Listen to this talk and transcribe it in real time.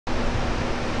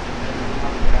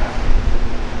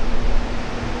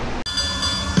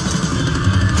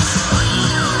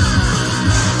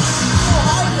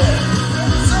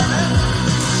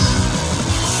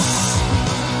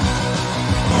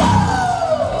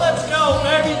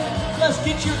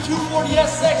240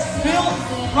 SX built,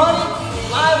 running,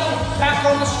 lively, back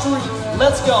on the street.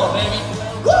 Let's go, baby.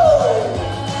 Woo!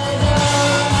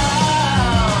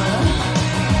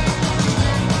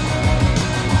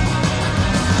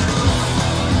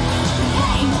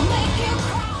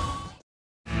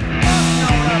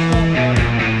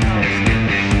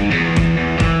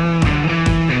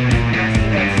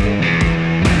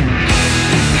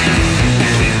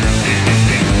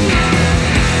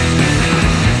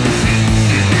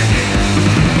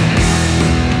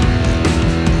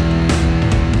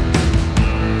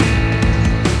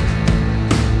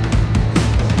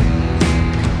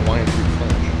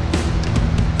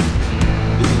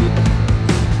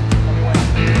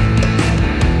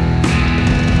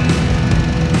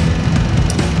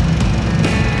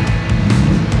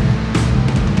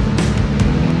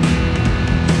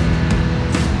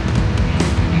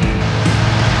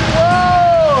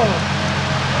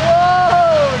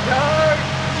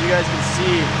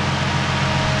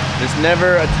 There's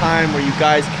never a time where you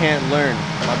guys can't learn.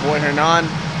 My boy Hernan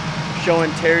showing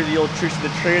Terry the old tricks of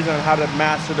the trades on how to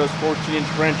master those 14-inch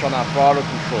wrench on that throttle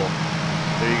control.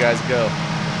 There you guys go.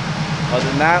 Other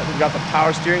than that, we've got the power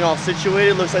steering all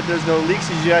situated. Looks like there's no leaks,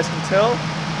 as you guys can tell.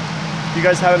 If you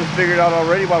guys haven't figured out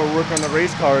already why we're working on the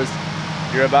race cars,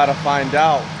 you're about to find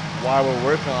out why we're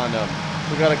working on them.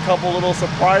 We've got a couple little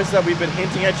surprises that we've been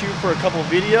hinting at you for a couple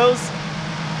videos.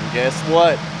 And guess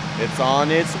what? It's on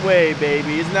its way,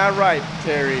 baby. Isn't that right,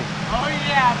 Terry? Oh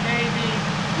yeah, baby.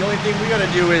 The only thing we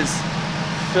gotta do is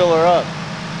fill her up.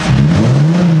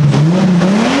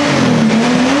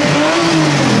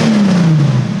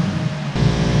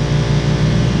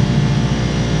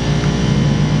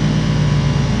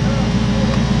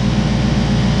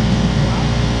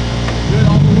 Good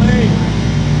all the way.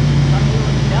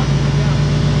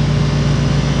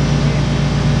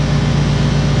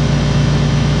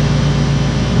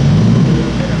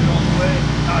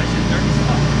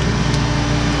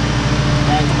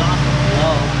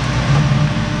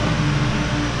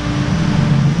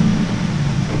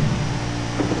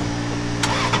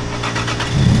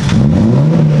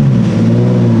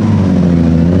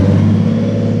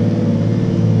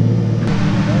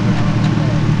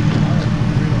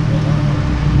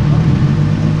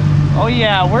 Oh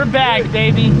yeah, we're back,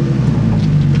 baby.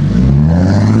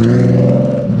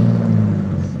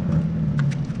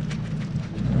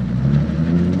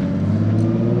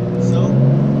 So,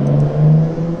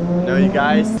 now you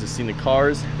guys just seen the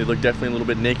cars. They look definitely a little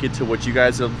bit naked to what you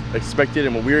guys have expected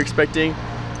and what we were expecting.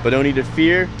 But don't need to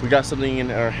fear, we got something in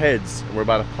our heads and we're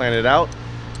about to plan it out.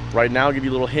 Right now, I'll give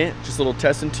you a little hint, just a little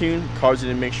test and tune. Cars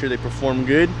didn't make sure they perform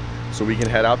good, so we can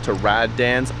head out to Rad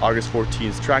Dan's August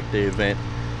 14th track day event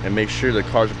and make sure the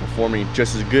cars are performing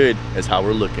just as good as how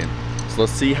we're looking. So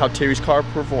let's see how Terry's car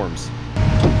performs.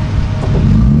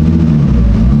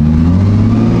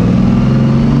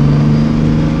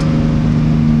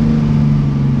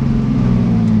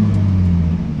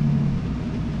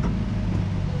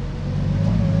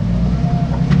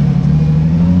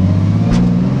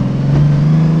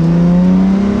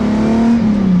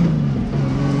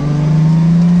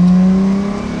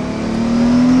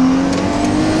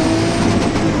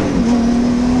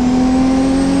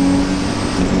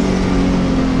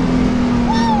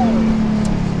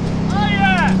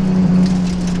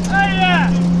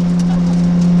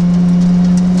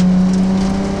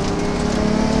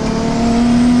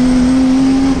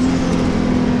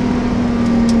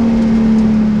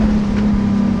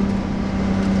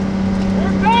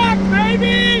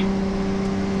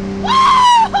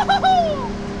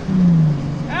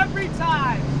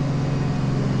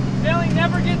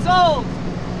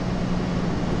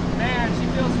 Man, she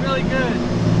feels really good.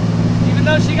 Even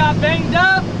though she got banged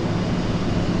up,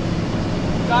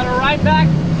 got her right back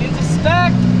into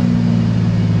spec.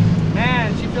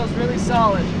 Man, she feels really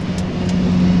solid.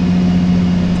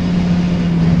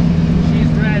 She's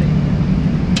ready.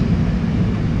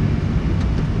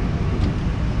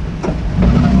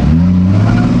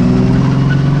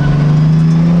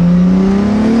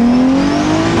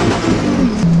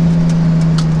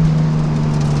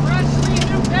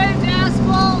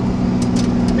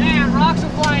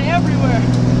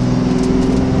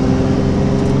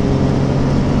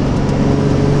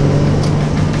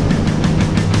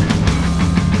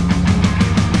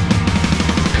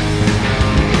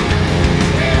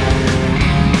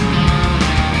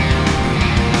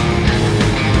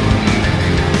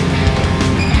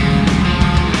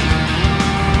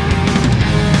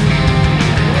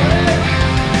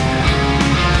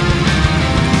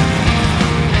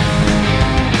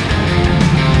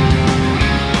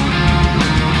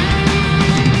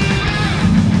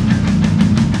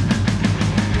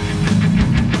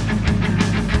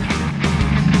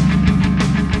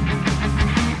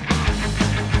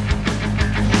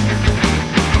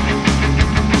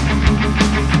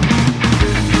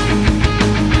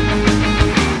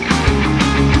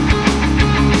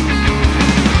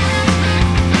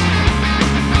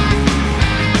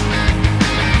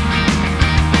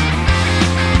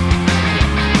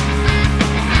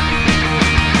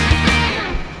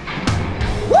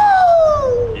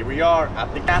 are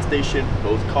at the gas station,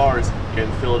 both cars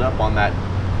getting filled up on that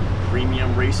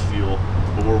premium race fuel.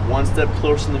 But we're one step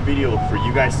closer in the video for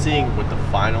you guys seeing what the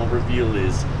final reveal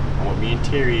is and what me and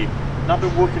Terry not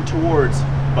been working towards,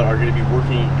 but are going to be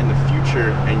working in the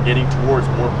future and getting towards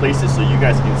more places so you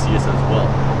guys can see us as well.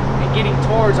 And getting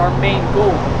towards our main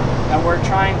goal that we're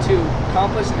trying to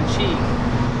accomplish and achieve.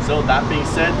 So that being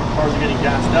said, the cars are getting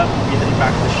gassed up. We'll be heading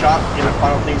back to the shop, getting our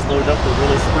final things loaded up for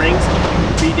Willow Springs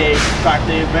 3-day track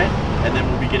day event. And then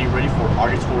we'll be getting ready for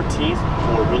August 14th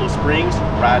for Willow Springs,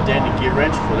 Rad Dan and Gear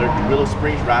Wrench for their Willow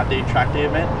Springs Rad Day track day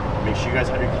event. Make sure you guys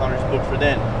have your calendars booked for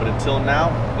then. But until now,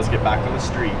 let's get back on the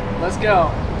street. Let's go.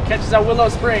 Catch us at Willow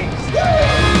Springs.